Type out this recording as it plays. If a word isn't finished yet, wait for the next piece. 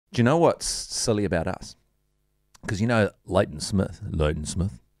Do you know what's silly about us? Because you know Leighton Smith.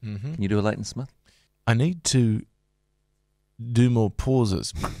 Mm-hmm. Can you do a Leighton Smith? I need to do more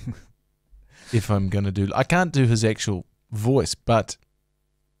pauses if I'm going to do... I can't do his actual voice, but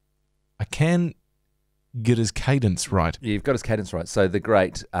I can get his cadence right. Yeah, you've got his cadence right. So the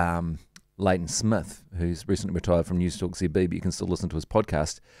great Leighton Smith, who's recently retired from News Talk ZB, but you can still listen to his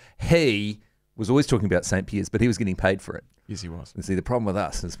podcast, he was always talking about St. Pierre's, but he was getting paid for it. Yes, he was. And see, the problem with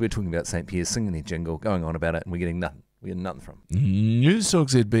us is we're talking about St. Pierre's, singing their jingle, going on about it, and we're getting nothing. We get nothing from it. News Talk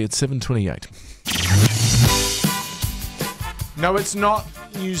ZB at 7:28. No, it's not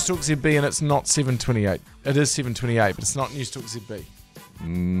News Talk ZB and it's not 7:28. It is 7:28, but it's not News Talk ZB.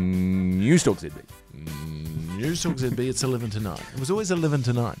 News Talk ZB. News Talk ZB, it's 11 to 9. It was always 11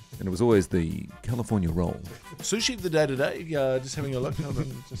 to 9. And it was always the California roll. Sushi of the day today, just having a look. I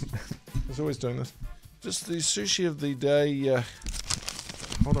was always doing this. Just the sushi of the day.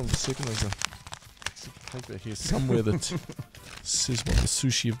 Hold on for a second. There's a paper here somewhere that says what the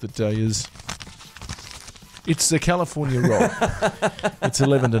sushi of the day is. It's the California roll. It's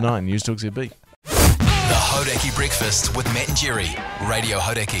 11 to 9. News Talk ZB. The Hauraki Breakfast with Matt and Jerry. Radio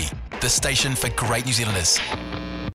Hauraki, the station for great New Zealanders.